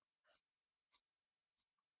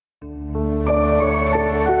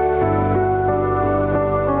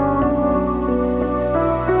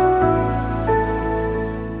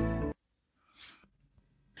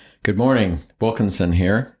Good morning. Wilkinson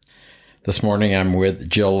here. This morning I'm with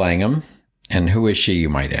Jill Langham. And who is she, you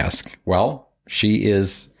might ask? She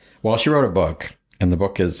wrote a book, and the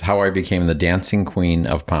book is How I Became the Dancing Queen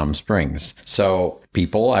of Palm Springs. So,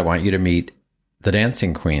 people, I want you to meet the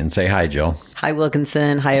Dancing Queen. Say hi, Jill. Hi,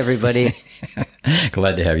 Wilkinson. Hi, everybody.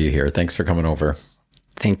 Glad to have you here. Thanks for coming over.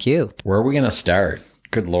 Thank you. Where are we going to start?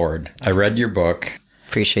 Good Lord. I read your book.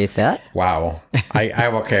 Appreciate that. Wow. I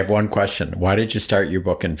have one question. Why did you start your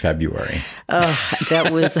book in February?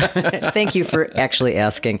 Thank you for actually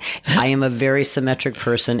asking. I am a very symmetric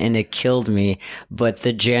person and it killed me, but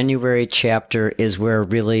the January chapter is where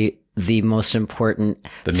really the most important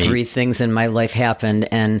three things in my life happened.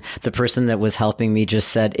 And the person that was helping me just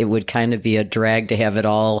said it would kind of be a drag to have it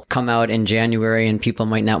all come out in January and people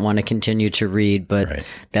might not want to continue to read, but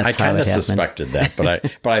that's how it happened. I kind of suspected that,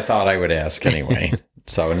 but I thought I would ask anyway.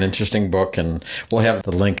 So an interesting book, and we'll have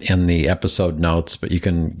the link in the episode notes, but you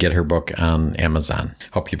can get her book on Amazon.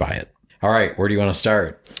 Hope you buy it. All right. Where do you want to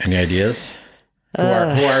start? Any ideas? Who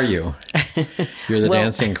are you? You're the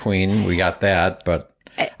dancing queen. We got that, but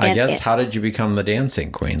I guess how did you become the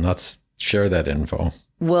dancing queen? Let's share that info.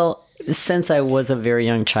 Well, since I was a very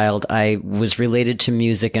young child, I was related to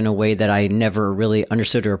music in a way that I never really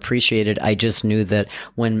understood or appreciated. I just knew that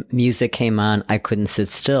when music came on, I couldn't sit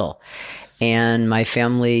still. And my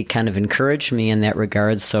family kind of encouraged me in that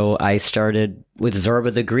regard. So I started with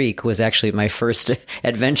Zorba the Greek, was actually my first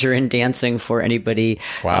adventure in dancing for anybody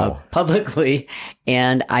publicly.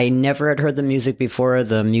 And I never had heard the music before.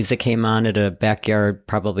 The music came on at a backyard,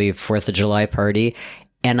 probably 4th of July party.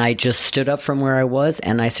 And I just stood up from where I was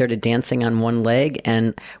and I started dancing on one leg.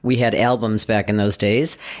 And we had albums back in those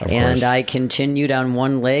days. And I continued on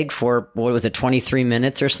one leg for, 23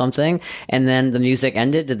 minutes or something. And then the music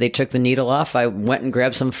ended. They took the needle off. I went and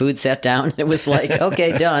grabbed some food, sat down. It was like,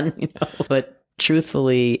 okay, done. But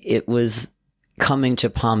truthfully, it was coming to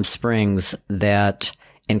Palm Springs and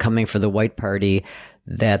coming for the white party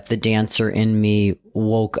that the dancer in me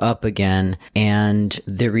woke up again. And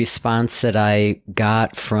the response that I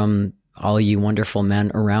got from all you wonderful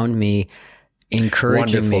men around me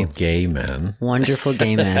encouraging me. Wonderful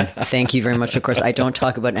gay men. Thank you very much. Of course, I don't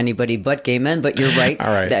talk about anybody but gay men, but you're right. All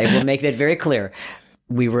right. I will make that very clear.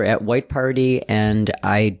 We were at White Party and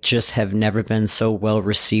I just have never been so well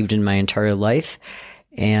received in my entire life.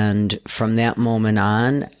 And from that moment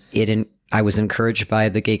on, I was encouraged by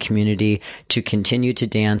the gay community to continue to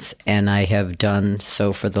dance, and I have done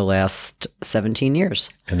so for the last 17 years.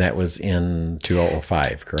 And that was in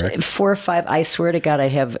 2005, correct? 4 or 5. I swear to God, I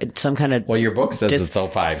have some kind of... Well, your book says it's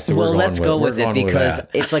 05, so let's go with it because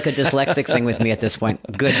it's like a dyslexic thing with me at this point.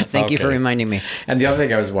 Good. Thank you for reminding me. And the other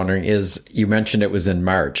thing I was wondering is, you mentioned it was in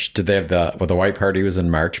March. Did they have the white party was in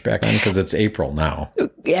March back then? Because it's April now.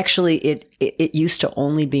 Actually, it used to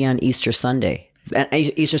only be on Easter Sunday.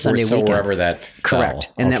 Easter Sunday weekend. So wherever that fell. Correct.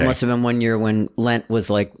 And that must have been one year when Lent was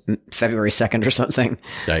like February 2nd or something.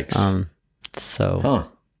 Yikes.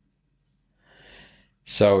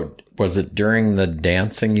 So was it during the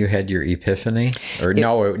dancing you had your epiphany? Or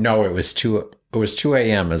no, it was 2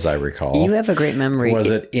 a.m. as I recall. You have a great memory.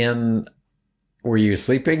 Were you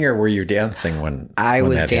sleeping or were you dancing when I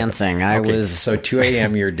was dancing? So 2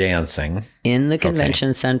 a.m. you're dancing. In the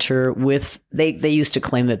convention center they used to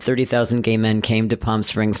claim that 30,000 gay men came to Palm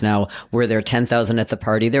Springs. Now, were there 10,000 at the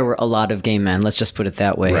party? There were a lot of gay men. Let's just put it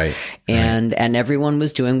that way. Right. And everyone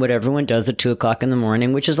was doing what everyone does at 2:00 in the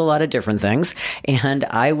morning, which is a lot of different things. And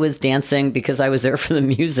I was dancing because I was there for the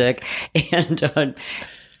music. And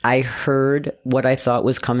I heard what I thought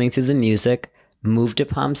was coming through the music, moved to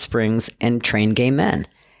Palm Springs and trained gay men.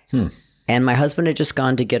 And my husband had just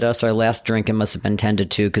gone to get us our last drink. It must have been 10 to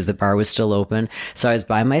 2 because the bar was still open. So I was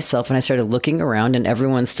by myself and I started looking around and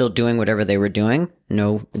everyone's still doing whatever they were doing.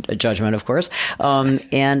 No judgment, of course.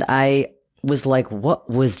 And I was like, what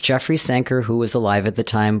was Jeffrey Sanker, who was alive at the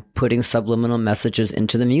time, putting subliminal messages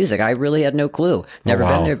into the music? I really had no clue. Never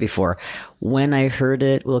been there before. When I heard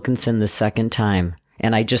it, Wilkinson, the second time,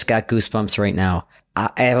 and I just got goosebumps right now.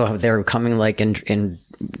 They're coming like in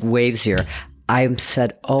waves here. I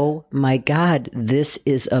said, oh my God, this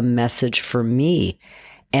is a message for me.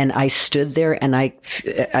 And I stood there and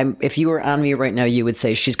if you were on me right now, you would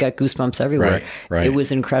say, she's got goosebumps everywhere. Right. It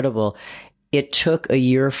was incredible. It took a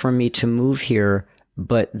year for me to move here,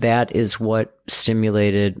 but that is what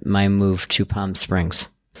stimulated my move to Palm Springs.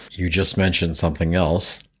 You just mentioned something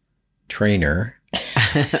else. Trainer.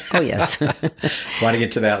 Oh, yes. Want to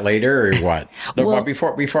get to that later or what? Well,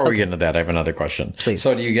 before we get into that, I have another question. Please.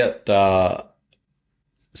 So do you get,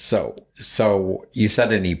 so you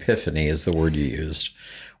said an epiphany is the word you used.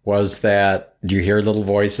 Was that, do you hear little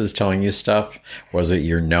voices telling you stuff? Was it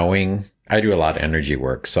your knowing? I do a lot of energy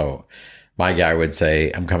work, so my guy would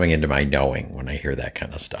say, I'm coming into my knowing when I hear that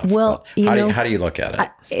kind of stuff. Well, how do you look at it?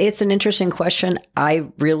 It's an interesting question. I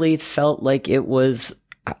really felt like it was,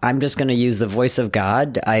 I'm just going to use the voice of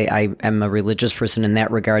God. I am a religious person in that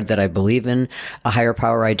regard, that I believe in a higher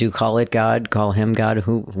power. I do call it God, call him God,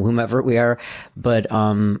 whomever we are. But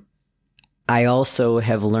I also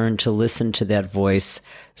have learned to listen to that voice.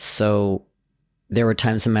 So there were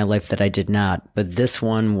times in my life that I did not. But this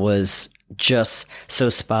one was just so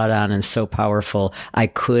spot on and so powerful. I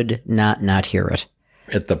could not hear it.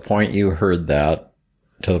 At the point you heard that,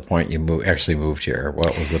 to the point you actually moved here,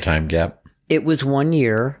 what was the time gap? It was 1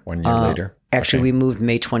 year. 1 year later? Actually, Okay. we moved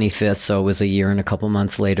May 25th, so it was a year and a couple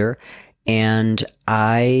months later. And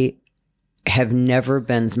I have never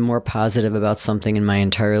been more positive about something in my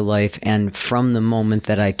entire life. And from the moment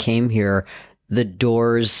that I came here, the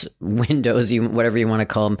doors, windows, whatever you want to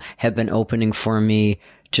call them, have been opening for me,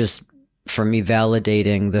 just for me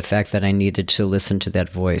validating the fact that I needed to listen to that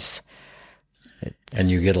voice. And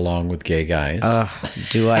you get along with gay guys?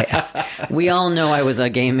 Do I? We all know I was a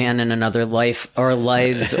gay man in another life or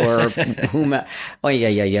lives or whom. Oh, yeah.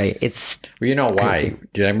 It's. Well, you know why? crazy.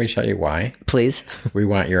 Did anybody tell you why? Please. We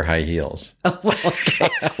want your high heels. Okay.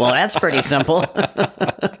 Well, that's pretty simple.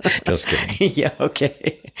 Just kidding. Yeah,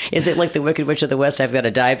 okay. Is it like the Wicked Witch of the West? I've got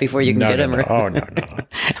to die before you can get him? No. Oh,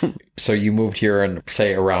 no. So you moved here in,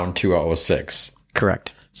 say, around 2006.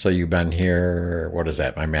 Correct. So you've been here, what is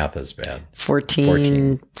that? My math is bad.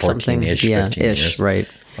 14 something. 14-ish, yeah, 15 ish, years. right.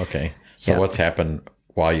 Okay. So Yeah. what's happened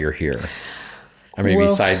while you're here? I mean, Well-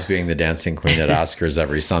 besides being the dancing queen at Oscars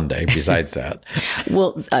every Sunday, besides that.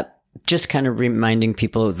 Well, just kind of reminding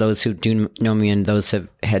people, those who do know me and those who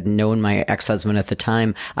had known my ex-husband at the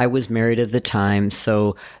time, I was married at the time.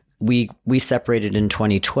 So we separated in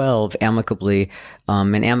 2012 amicably,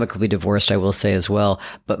 and amicably divorced, I will say as well.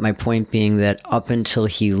 But my point being that up until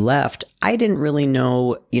he left, I didn't really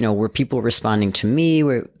know, were people responding to me?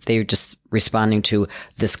 Were they just responding to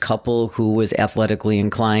this couple who was athletically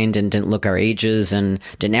inclined and didn't look our ages and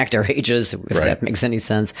didn't act our ages, if Right. that makes any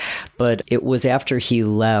sense. But it was after he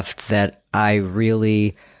left that I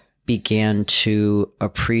really began to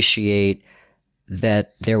appreciate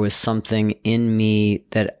that there was something in me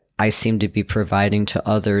that I seemed to be providing to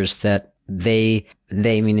others, that they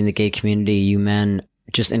meaning the gay community, you men,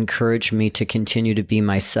 just encouraged me to continue to be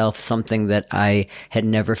myself, something that I had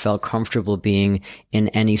never felt comfortable being in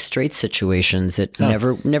any straight situations. It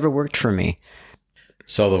never worked for me.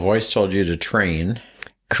 So the voice told you to train.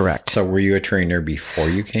 Correct. So were you a trainer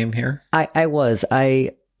before you came here? I was.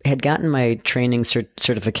 I had gotten my training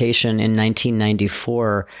certification in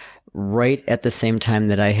 1994, right at the same time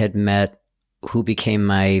that I had met who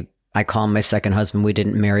became I call him my second husband. We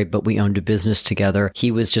didn't marry, but we owned a business together. He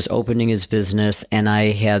was just opening his business, and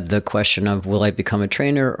I had the question of, will I become a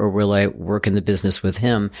trainer or will I work in the business with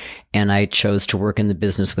him? And I chose to work in the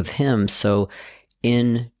business with him. So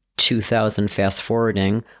in 2000, fast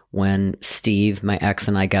forwarding, when Steve, my ex,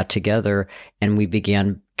 and I got together and we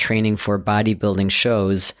began training for bodybuilding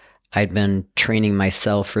shows, I'd been training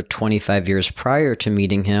myself for 25 years prior to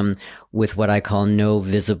meeting him with what I call no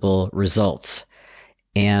visible results.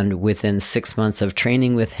 And within 6 months of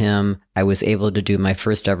training with him, I was able to do my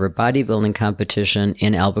first ever bodybuilding competition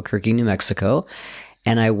in Albuquerque, New Mexico,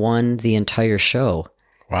 and I won the entire show.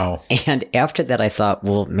 Wow. And after that, I thought,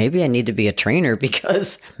 well, maybe I need to be a trainer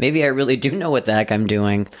because maybe I really do know what the heck I'm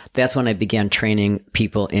doing. That's when I began training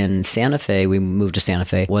people in Santa Fe. We moved to Santa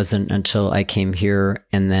Fe. It wasn't until I came here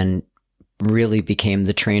and then really became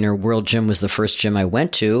the trainer. World Gym was the first gym I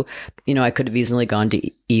went to. I could have easily gone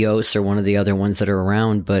to EOS or one of the other ones that are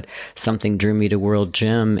around, but something drew me to World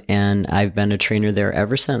Gym, and I've been a trainer there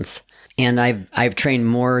ever since. And I've trained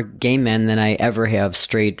more gay men than I ever have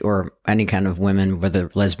straight or any kind of women,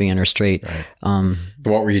 whether lesbian or straight. Right.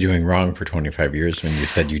 What were you doing wrong for 25 years when you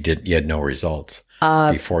said you had no results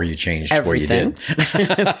before you changed Everything. what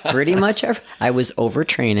you did? Pretty much. I was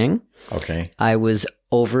overtraining. Okay. I was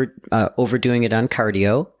overdoing it on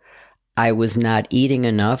cardio. I was not eating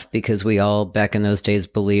enough because we all back in those days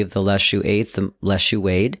believed the less you ate, the less you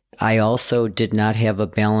weighed. I also did not have a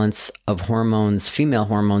balance of hormones, female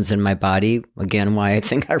hormones in my body. Again, why I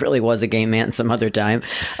think I really was a gay man some other time.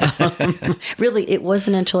 Really, it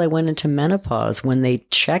wasn't until I went into menopause when they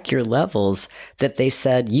check your levels that they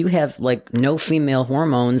said you have like no female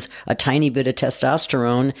hormones, a tiny bit of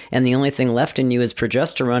testosterone, and the only thing left in you is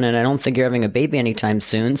progesterone. And I don't think you're having a baby anytime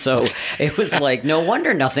soon. So it was like, no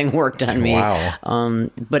wonder nothing worked on me. Wow.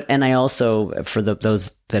 And I also, for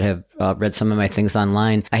those that have read some of my things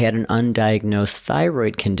online, I had an undiagnosed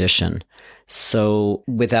thyroid condition. So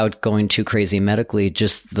without going too crazy medically,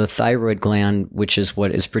 just the thyroid gland, which is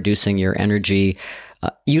what is producing your energy,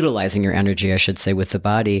 utilizing your energy, I should say, with the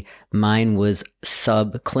body, mine was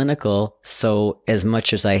subclinical. So as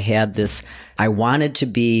much as I had this, I wanted to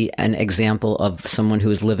be an example of someone who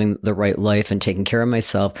was living the right life and taking care of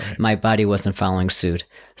myself. Right. My body wasn't following suit.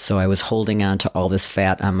 So I was holding on to all this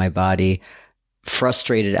fat on my body,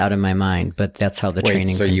 frustrated out of my mind, but that's how the training.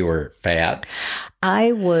 So you were fat?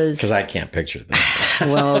 I was. Because I can't picture this.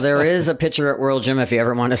 Well, there is a picture at World Gym if you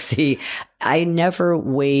ever want to see. I never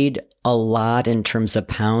weighed a lot in terms of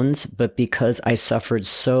pounds, but because I suffered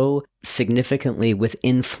so significantly with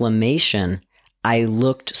inflammation, I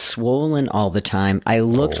looked swollen all the time. I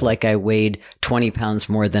looked like I weighed 20 pounds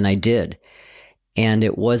more than I did. And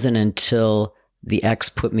it wasn't until the ex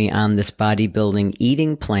put me on this bodybuilding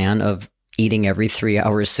eating plan of eating every 3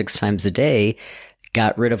 hours, 6 times a day,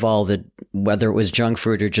 got rid of all the, whether it was junk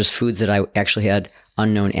food or just foods that I actually had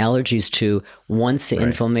unknown allergies to. Once the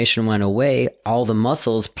inflammation went away, all the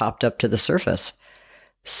muscles popped up to the surface.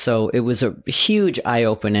 So it was a huge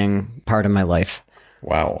eye-opening part of my life.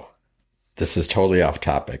 Wow. This is totally off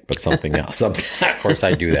topic, but something else. Of course,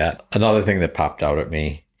 I do that. Another thing that popped out at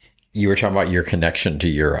me, you were talking about your connection to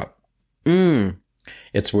Europe.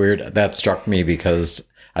 It's weird. That struck me because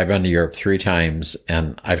I've been to Europe 3 times,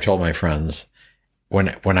 and I've told my friends,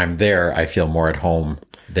 when I'm there, I feel more at home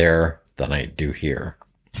there than I do here.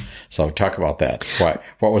 So talk about that.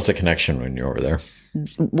 What was the connection when you were over there?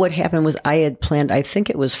 What happened was I had planned, I think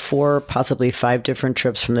it was 4, possibly 5 different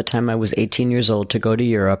trips from the time I was 18 years old to go to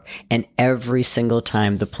Europe. And every single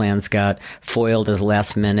time the plans got foiled at the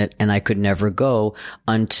last minute and I could never go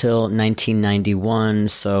until 1991.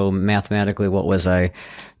 So mathematically, what was I?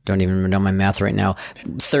 Don't even know my math right now.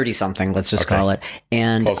 30 something, let's just call it.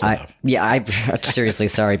 And I seriously,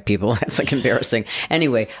 sorry people. That's like embarrassing.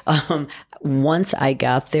 Anyway, once I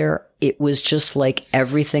got there, it was just like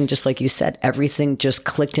everything, just like you said, everything just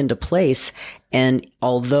clicked into place. And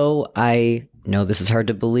although I know this is hard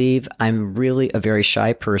to believe, I'm really a very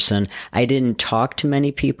shy person. I didn't talk to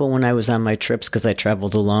many people when I was on my trips because I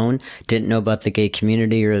traveled alone, didn't know about the gay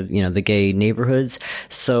community or, the gay neighborhoods.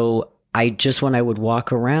 So I just, when I would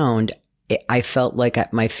walk around, I felt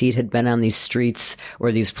like my feet had been on these streets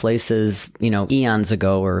or these places, eons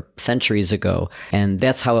ago or centuries ago. And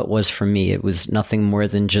that's how it was for me. It was nothing more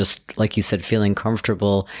than just, like you said, feeling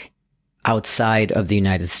comfortable outside of the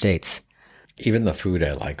United States. Even the food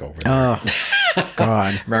I like over there. Oh,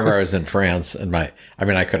 God. Remember I was in France and I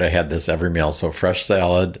could have had this every meal. So fresh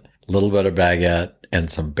salad, a little bit of baguette and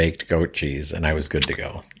some baked goat cheese. And I was good to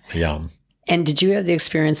go. Yum. And did you have the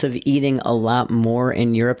experience of eating a lot more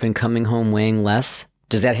in Europe and coming home weighing less?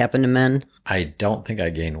 Does that happen to men? I don't think I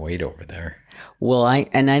gained weight over there. Well, I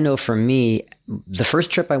know for me, the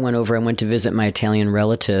first trip I went over, I went to visit my Italian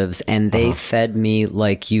relatives, and they fed me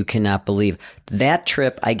like you cannot believe. That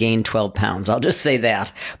trip, I gained 12 pounds. I'll just say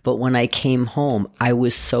that. But when I came home, I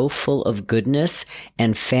was so full of goodness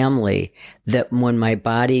and family that when my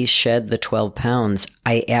body shed the 12 pounds,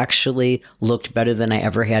 I actually looked better than I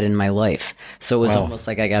ever had in my life. So it was almost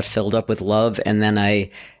like I got filled up with love, and then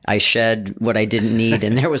I shed what I didn't need,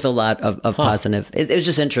 and there was a lot of positive. It was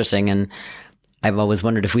just interesting, and I've always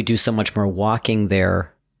wondered if we do so much more walking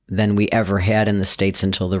there than we ever had in the States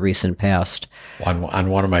until the recent past. On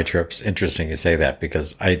one of my trips, interesting you say that,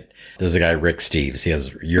 because there's a guy, Rick Steves. He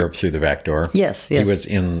has Europe Through the Back Door. Yes. He was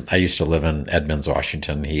I used to live in Edmonds,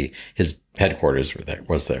 Washington. His headquarters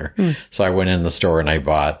was there. So I went in the store and I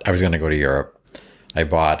was going to go to Europe. I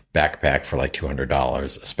bought a backpack for like $200, a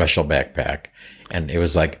special backpack. And it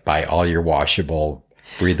was like, buy all your washable,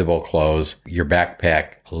 breathable clothes. Your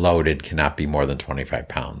backpack loaded cannot be more than 25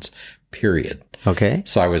 pounds, period. Okay.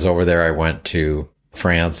 So I was over there. I went to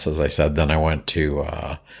France, as I said. Then I went to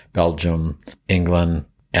Belgium, England,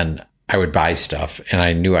 and I would buy stuff. And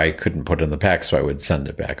I knew I couldn't put it in the pack, so I would send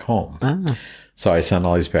it back home. So I sent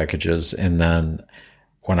all these packages. And then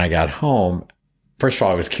when I got home, first of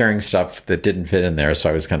all, I was carrying stuff that didn't fit in there, so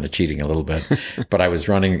I was kind of cheating a little bit. But I was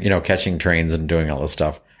running, catching trains and doing all this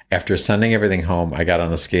stuff. After sending everything home, I got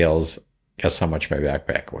on the scales. Guess how much my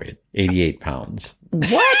backpack weighed? 88 pounds.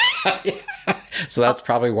 What? So that's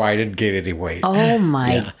probably why I didn't gain any weight. Oh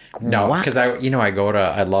my! No, because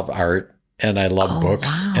I love art and I love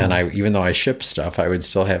books, and even though I ship stuff, I would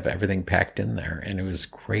still have everything packed in there, and it was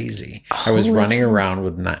crazy. I was running around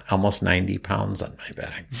with almost 90 pounds on my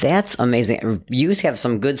back. That's amazing. You have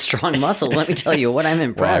some good, strong muscles. Let me tell you what. I'm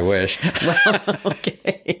impressed. Well, I wish.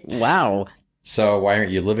 Okay. Wow. So why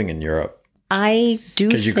aren't you living in Europe? I do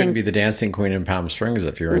Because you think, couldn't be the dancing queen in Palm Springs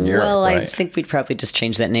if you're in Europe, well, right? I think we'd probably just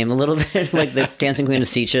change that name a little bit, like the Dancing Queen of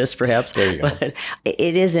Setius, perhaps. There you go. But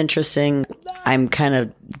it is interesting. I'm kind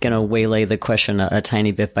of going to waylay the question a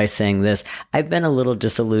tiny bit by saying this. I've been a little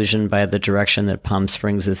disillusioned by the direction that Palm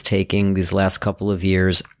Springs is taking these last couple of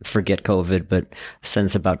years. Forget COVID, but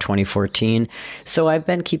since about 2014. So I've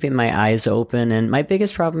been keeping my eyes open. And my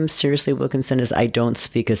biggest problem, seriously, Wilkinson, is I don't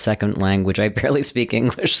speak a second language. I barely speak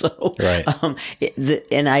English. So, Right.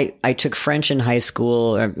 And I took French in high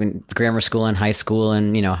school, grammar school in high school.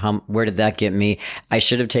 And, where did that get me? I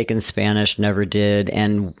should have taken Spanish, never did.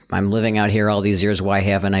 And I'm living out here all these years. Why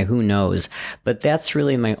haven't I? Who knows? But that's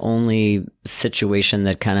really my only situation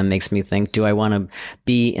that kind of makes me think, do I want to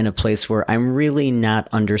be in a place where I'm really not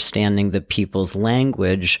understanding the people's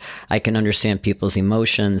language? I can understand people's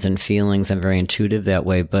emotions and feelings. I'm very intuitive that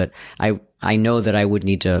way, but I know that I would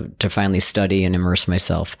need to finally study and immerse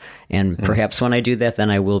myself. And perhaps when I do that, then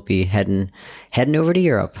I will be heading over to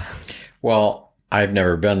Europe. Well, I've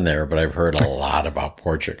never been there, but I've heard a lot about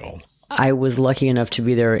Portugal. I was lucky enough to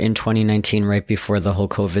be there in 2019, right before the whole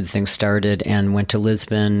COVID thing started, and went to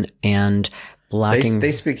Lisbon and blocking.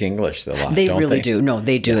 They speak English a lot. They don't really they? do. No,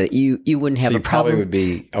 they do it. You wouldn't have So a you probably problem. would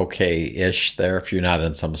be okay-ish there if you're not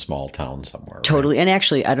in some small town somewhere. Right? Totally. And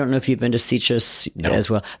actually, I don't know if you've been to Sitges as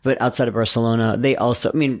well, but outside of Barcelona, they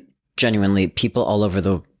also, genuinely, people all over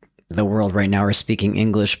the world right now are speaking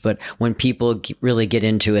English, but when people really get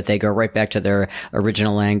into it, they go right back to their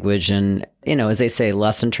original language. And, as they say,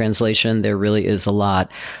 lost in translation, there really is a lot.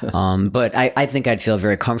 But I think I'd feel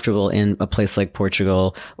very comfortable in a place like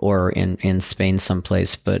Portugal or in Spain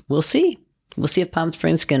someplace, but we'll see. We'll see if Palm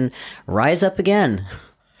Springs can rise up again.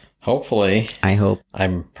 Hopefully. I hope.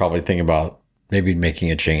 I'm probably thinking about maybe making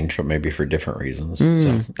a change, but maybe for different reasons.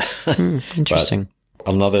 So. Interesting.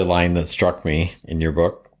 But another line that struck me in your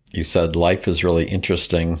book, you said, life is really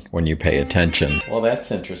interesting when you pay attention. Well,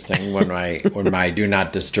 that's interesting when my do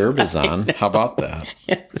not disturb is on. How about that?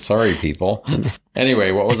 Sorry, people.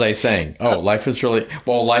 Anyway, what was I saying? Oh, life is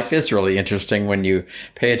really interesting when you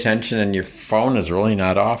pay attention and your phone is really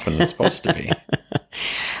not off and it's supposed to be.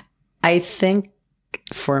 I think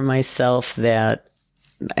for myself that,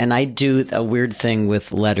 and I do a weird thing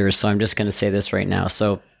with letters, so I'm just going to say this right now.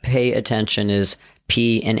 So pay attention is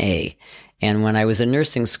P and A. And when I was in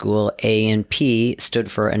nursing school, A and P stood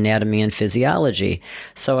for anatomy and physiology.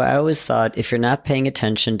 So I always thought if you're not paying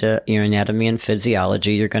attention to your anatomy and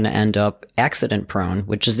physiology, you're going to end up accident prone,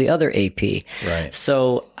 which is the other AP. Right.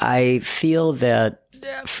 So I feel that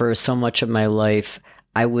for so much of my life,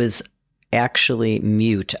 I was actually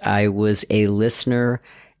mute. I was a listener.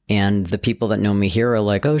 And the people that know me here are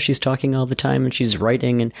like, oh, she's talking all the time and she's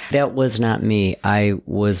writing. And that was not me. I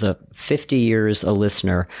was 50 years a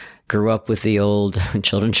listener, grew up with the old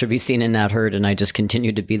children should be seen and not heard. And I just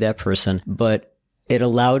continued to be that person. But it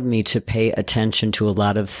allowed me to pay attention to a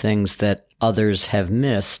lot of things that others have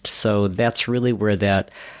missed. So that's really where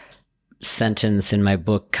that sentence in my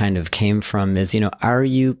book kind of came from is, are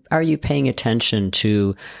you paying attention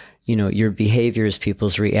to, your behaviors,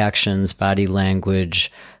 people's reactions, body language,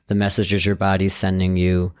 the messages your body's sending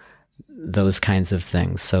you, those kinds of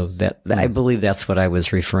things. So that I believe that's what I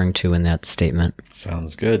was referring to in that statement.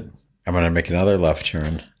 Sounds good. I'm going to make another left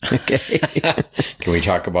turn. Okay. Can we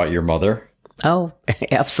talk about your mother? Oh,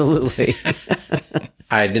 absolutely.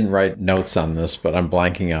 I didn't write notes on this, but I'm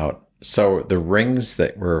blanking out. So the rings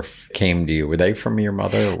that came to you, were they from your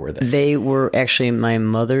mother or were they? They were actually my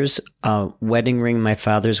mother's wedding ring, my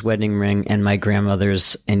father's wedding ring, and my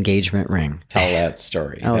grandmother's engagement ring. Tell that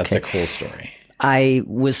story. Okay. That's a cool story. I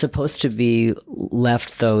was supposed to be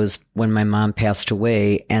left those when my mom passed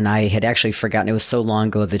away, and I had actually forgotten. It was so long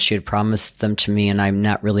ago that she had promised them to me, and I'm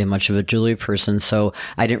not really much of a jewelry person, so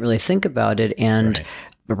I didn't really think about it. And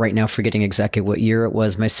right now, forgetting exactly what year it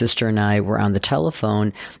was, my sister and I were on the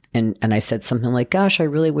telephone, and I said something like, gosh, I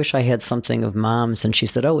really wish I had something of mom's. And she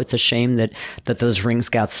said, oh, it's a shame that those rings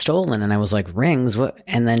got stolen. And I was like, rings? What?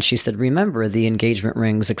 And then she said, remember the engagement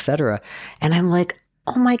rings, etc. And I'm like,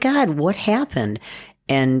 oh my God, what happened?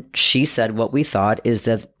 And she said what we thought is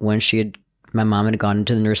that when my mom had gone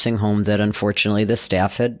into the nursing home, that unfortunately the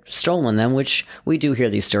staff had stolen them, which we do hear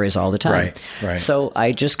these stories all the time. Right. So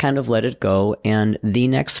I just kind of let it go. And the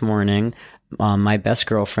next morning, my best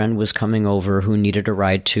girlfriend was coming over who needed a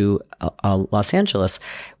ride to Los Angeles.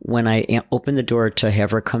 When I opened the door to have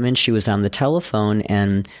her come in, she was on the telephone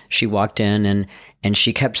and she walked in and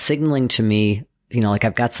she kept signaling to me, like,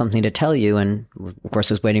 I've got something to tell you. And of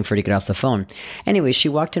course, I was waiting for her to get off the phone. Anyway, she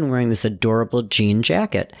walked in wearing this adorable jean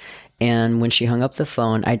jacket. And when she hung up the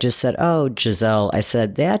phone, I just said, "Oh, Giselle," I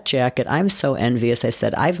said, "that jacket, I'm so envious." I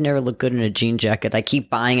said, "I've never looked good in a jean jacket. I keep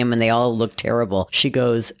buying them and they all look terrible." She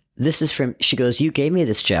goes, she goes, "You gave me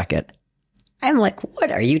this jacket." I'm like,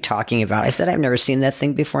 "What are you talking about?" I said, "I've never seen that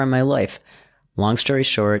thing before in my life." Long story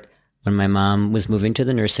short, when my mom was moving to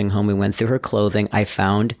the nursing home, we went through her clothing. I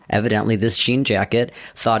found evidently this jean jacket,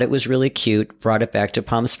 thought it was really cute, brought it back to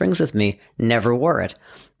Palm Springs with me, never wore it.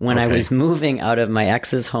 When I was moving out of my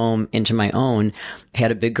ex's home into my own,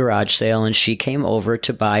 had a big garage sale, and she came over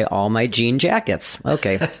to buy all my jean jackets.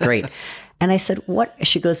 Okay, great. And I said, "What?"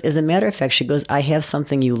 She goes, "As a matter of fact," she goes, "I have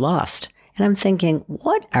something you lost." And I'm thinking,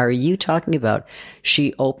 what are you talking about?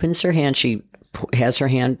 She opens her hand. She has her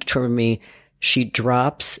hand toward me. She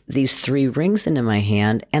drops these 3 rings into my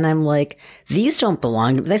hand. And I'm like, "These don't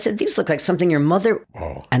belong to me." I said, "These look like something your mother."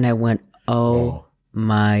 Whoa. And I went, oh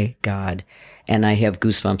my God. And I have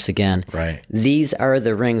goosebumps again. Right. These are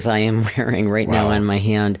the rings I am wearing right now on my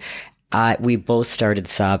hand. We both started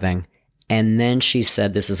sobbing. And then she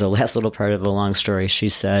said, this is the last little part of the long story. She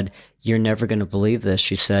said, "You're never going to believe this."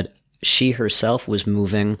 She said she herself was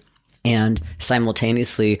moving, and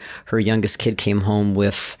simultaneously her youngest kid came home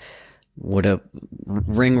with what a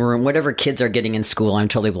ring room, whatever kids are getting in school. I'm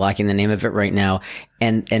totally blocking the name of it right now.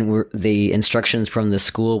 And the instructions from the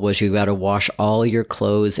school was you got to wash all your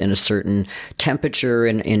clothes in a certain temperature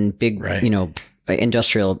and in big,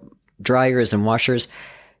 industrial dryers and washers.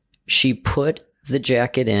 She put the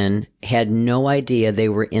jacket in, had no idea they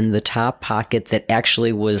were in the top pocket that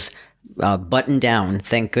actually was buttoned down.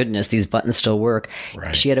 Thank goodness these buttons still work.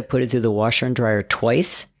 Right. She had to put it through the washer and dryer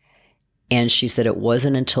twice. And she said it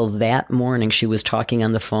wasn't until that morning, she was talking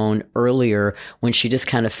on the phone earlier, when she just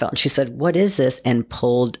kind of felt, she said, "What is this?" and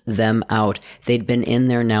pulled them out. They'd been in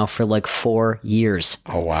there now for like 4 years.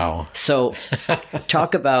 Oh, wow. So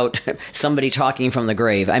talk about somebody talking from the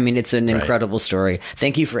grave. I mean, it's an incredible story.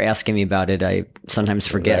 Thank you for asking me about it. I sometimes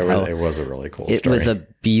forget how it was a really cool story. It was a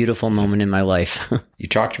beautiful moment in my life. You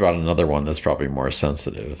talked about another one that's probably more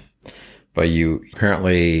sensitive, but you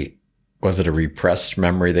apparently... Was it a repressed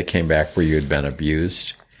memory that came back where you had been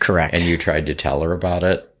abused? Correct. And you tried to tell her about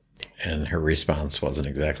it, and her response wasn't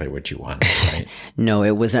exactly what you wanted, right? No,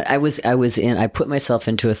 it wasn't. I put myself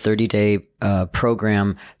into a 30-day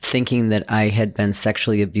program thinking that I had been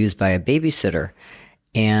sexually abused by a babysitter.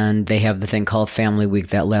 And they have the thing called Family Week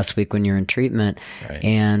that last week when you're in treatment. Right.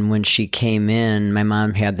 And when she came in, my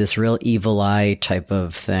mom had this real evil eye type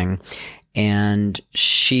of thing. And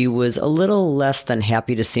she was a little less than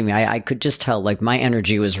happy to see me. I could just tell, like, my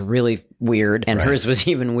energy was really weird, and hers was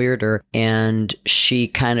even weirder. And she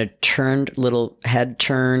kind of turned, little head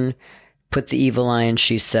turn, put the evil eye, and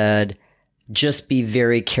she said, "Just be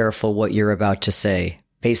very careful what you're about to say,"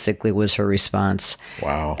 basically was her response.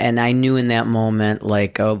 Wow. And I knew in that moment,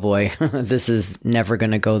 like, oh boy, this is never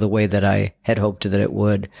going to go the way that I had hoped that it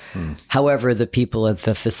would. However, the people at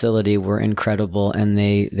the facility were incredible, and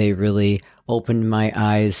they really opened my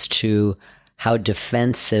eyes to how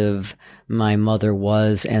defensive my mother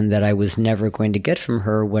was, and that I was never going to get from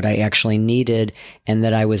her what I actually needed, and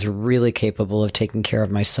that I was really capable of taking care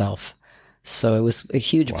of myself. So it was a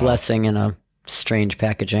huge blessing in a strange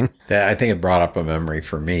packaging. I think it brought up a memory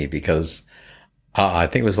for me because I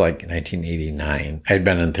think it was like 1989. I'd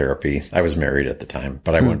been in therapy. I was married at the time,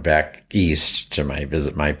 but I went back east to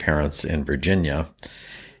visit my parents in Virginia.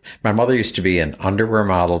 My mother used to be an underwear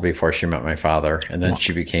model before she met my father, and then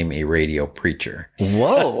she became a radio preacher.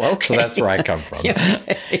 Whoa, okay. So that's where I come from.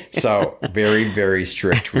 So very, very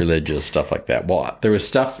strict religious stuff like that. Well, there was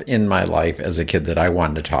stuff in my life as a kid that I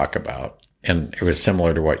wanted to talk about. And it was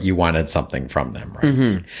similar to what you wanted something from them, right?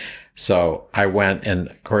 Mm-hmm. So I went, and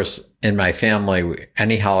of course, in my family,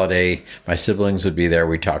 any holiday, my siblings would be there.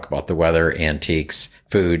 We'd talk about the weather, antiques,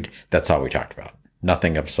 food. That's all we talked about.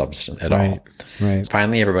 Nothing of substance at all. Right.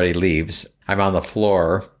 Finally, everybody leaves. I'm on the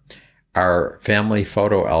floor. Our family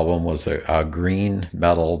photo album was a green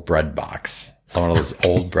metal bread box. One of those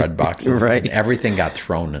old bread boxes. Right. And everything got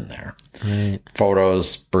thrown in there. Right.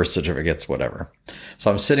 Photos, birth certificates, whatever. So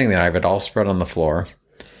I'm sitting there. I have it all spread on the floor.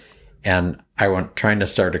 And I went trying to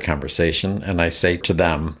start a conversation. And I say to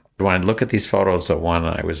them, when I look at these photos of when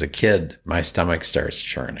I was a kid, my stomach starts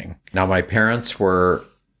churning. Now, my parents were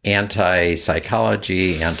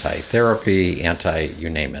anti-psychology, anti-therapy, you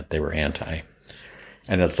name it. They were anti.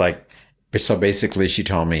 And it's like, so basically she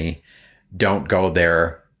told me, don't go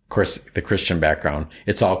there. Of course, the Christian background,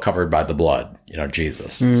 it's all covered by the blood,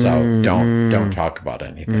 Jesus. So don't talk about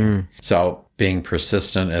anything. So being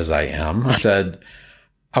persistent as I am, I said,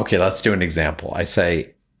 okay, let's do an example. I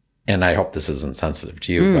say, and I hope this isn't sensitive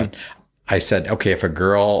to you, but I said, okay, if a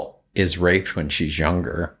girl is raped when she's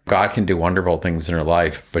younger, God can do wonderful things in her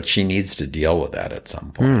life, but she needs to deal with that at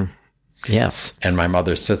some point. Yes. And my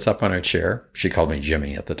mother sits up on her chair. She called me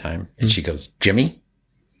Jimmy at the time. And she goes, Jimmy,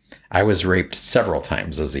 I was raped several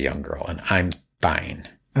times as a young girl, and I'm fine.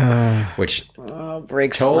 Which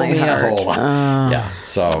breaks told my me heart. a whole lot. Yeah.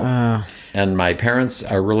 So, and my parents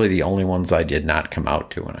are really the only ones I did not come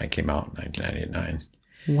out to when I came out in 1999.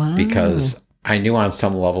 Wow. Because I knew on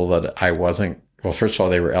some level that I wasn't, well, first of all,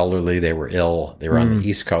 they were elderly, they were ill, they were on the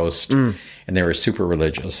East Coast, and they were super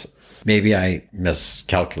religious. Maybe I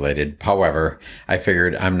miscalculated. However, I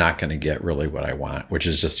figured I'm not going to get really what I want, which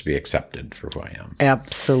is just to be accepted for who I am.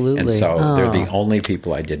 Absolutely. And so they're the only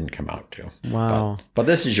people I didn't come out to. Wow. But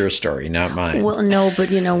this is your story, not mine. Well, no, but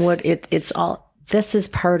you know what? It's all, this is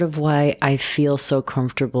part of why I feel so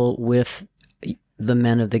comfortable with the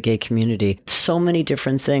men of the gay community. So many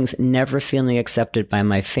different things, never feeling accepted by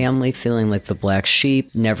my family, feeling like the black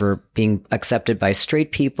sheep, never being accepted by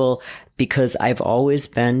straight people, because I've always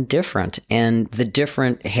been different. And the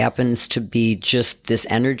different happens to be just this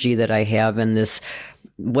energy that I have and this,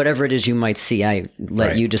 whatever it is you might see, I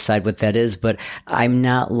let you decide what that is, but I'm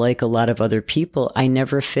not like a lot of other people. I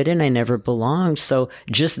never fit in. I never belonged. So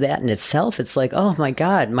just that in itself, it's like, oh my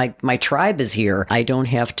God, my tribe is here. I don't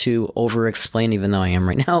have to over explain, even though I am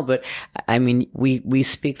right now, but I mean, we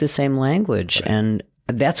speak the same language, and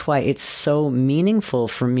that's why it's so meaningful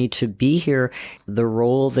for me to be here. The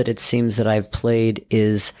role that it seems that I've played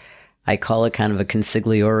is, I call it kind of a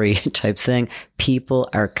consigliere type thing. People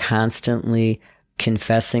are constantly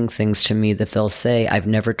confessing things to me that they'll say, I've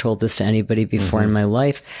never told this to anybody before in my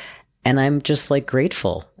life. And I'm just like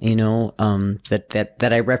grateful, you know, that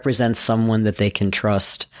I represent someone that they can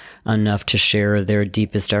trust enough to share their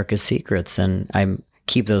deepest, darkest secrets. And I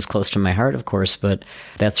keep those close to my heart, of course, but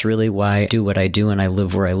that's really why I do what I do and I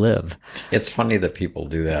live where I live. It's funny that people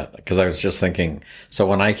do that, because I was just thinking, so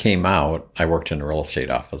when I came out, I worked in a real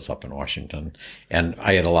estate office up in Washington, and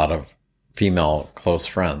I had a lot of female close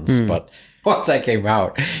friends, but once I came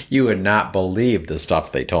out, you would not believe the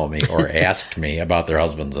stuff they told me or asked me about their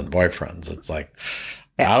husbands and boyfriends. It's like,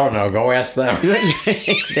 I don't know, go ask them.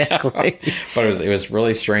 Exactly. But it was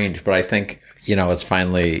really strange. But I think, you know, it's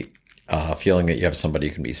finally feeling that you have somebody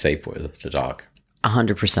you can be safe with to talk.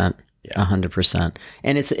 100%. 100%.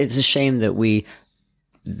 And it's a shame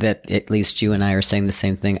that at least you and I are saying the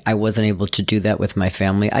same thing. I wasn't able to do that with my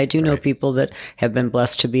family. I do know people that have been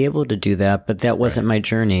blessed to be able to do that, but that wasn't my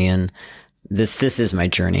journey. And this is my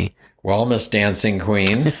journey. Well, Miss Dancing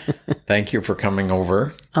Queen, thank you for coming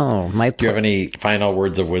over. Oh, my Do you have any final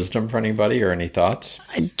words of wisdom for anybody or any thoughts?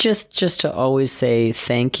 Just to always say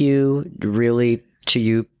thank you, really, to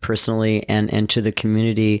you personally and to the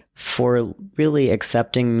community for really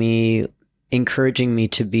accepting me, encouraging me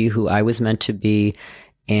to be who I was meant to be,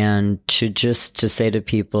 and to say to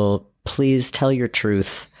people, please tell your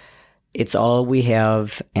truth. It's all we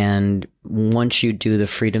have. And once you do, the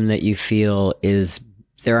freedom that you feel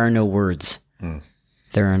there are no words.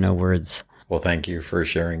 There are no words. Well, thank you for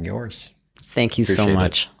sharing yours. Thank you so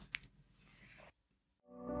much.